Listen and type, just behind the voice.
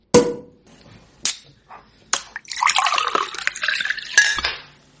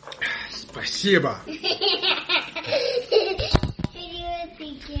Спасибо.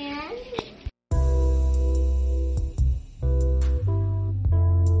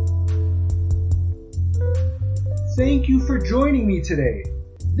 Thank you for joining me today.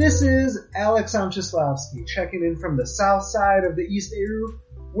 This is Alex Amcheslavsky checking in from the south side of the East Eru.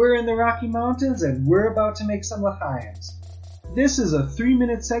 We're in the Rocky Mountains and we're about to make some l'chaims. This is a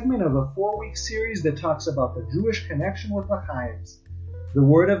 3-minute segment of a 4-week series that talks about the Jewish connection with l'chaims. The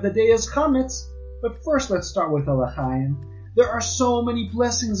word of the day is chametz, but first let's start with a l'chaim. There are so many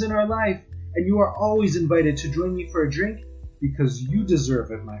blessings in our life, and you are always invited to join me for a drink because you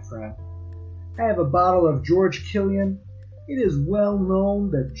deserve it, my friend. I have a bottle of George Killian. It is well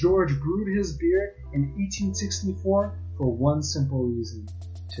known that George brewed his beer in 1864 for one simple reason: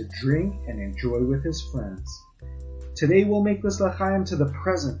 to drink and enjoy with his friends. Today we'll make this l'chaim to the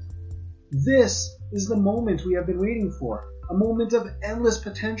present. This is the moment we have been waiting for, a moment of endless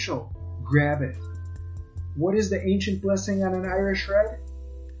potential. Grab it. What is the ancient blessing on an Irish red?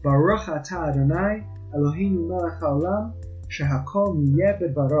 Baruch atah Adonai Eloheinu melech haolam shehakol niyeh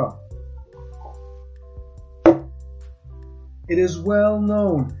b'dvaro. It is well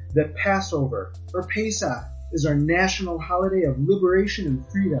known that Passover, or Pesach, is our national holiday of liberation and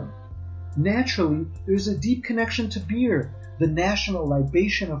freedom. Naturally, there is a deep connection to beer, the national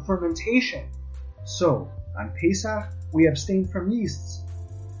libation of fermentation. So, on Pesach, we abstain from yeasts.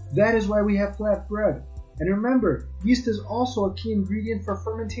 That is why we have flat bread. And remember, yeast is also a key ingredient for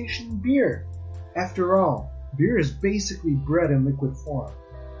fermentation in beer. After all, beer is basically bread in liquid form.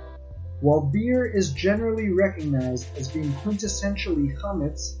 While beer is generally recognized as being quintessentially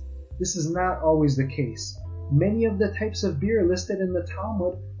chametz, this is not always the case. Many of the types of beer listed in the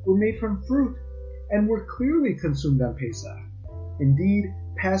Talmud were made from fruit and were clearly consumed on Pesach. Indeed,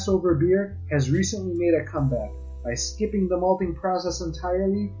 Passover beer has recently made a comeback by skipping the malting process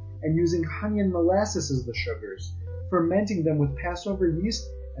entirely and using honey and molasses as the sugars, fermenting them with Passover yeast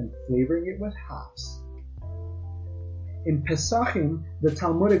and flavoring it with hops. In Pesachim, the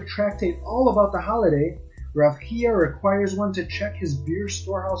Talmudic tractate all about the holiday, Rav Chia requires one to check his beer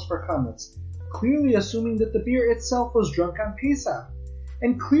storehouse for chametz, clearly assuming that the beer itself was drunk on Pesach,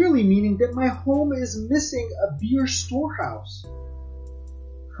 and clearly meaning that my home is missing a beer storehouse.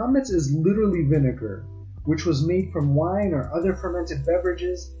 Chametz is literally vinegar, which was made from wine or other fermented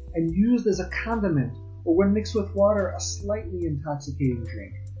beverages and used as a condiment, or when mixed with water, a slightly intoxicating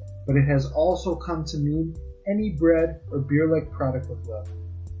drink. But it has also come to mean any bread or beer-like product with leaven.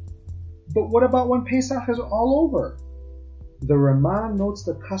 But what about when Pesach is all over? The Ramah notes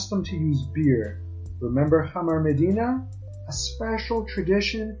the custom to use beer. Remember Hamar Medina? A special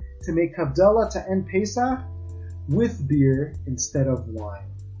tradition to make Havdalah to end Pesach with beer instead of wine.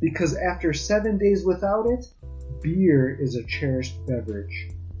 Because after 7 days without it, beer is a cherished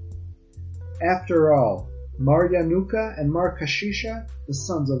beverage. After all, Mar Yanuka and Mar Kashisha, the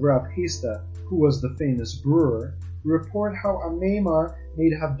sons of Rav Chisda, who was the famous brewer, report how a Meimar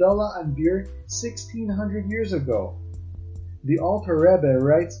made Havdalah on beer 1600 years ago. The Alter Rebbe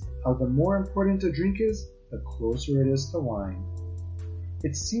writes how the more important a drink is, the closer it is to wine.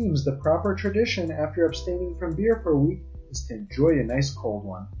 It seems the proper tradition after abstaining from beer for a week is to enjoy a nice cold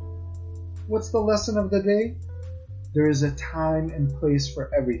one. What's the lesson of the day? There is a time and place for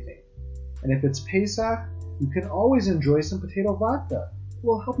everything. And if it's Pesach, you can always enjoy some potato vodka. It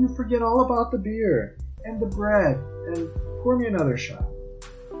will help you forget all about the beer and the bread, and pour me another shot.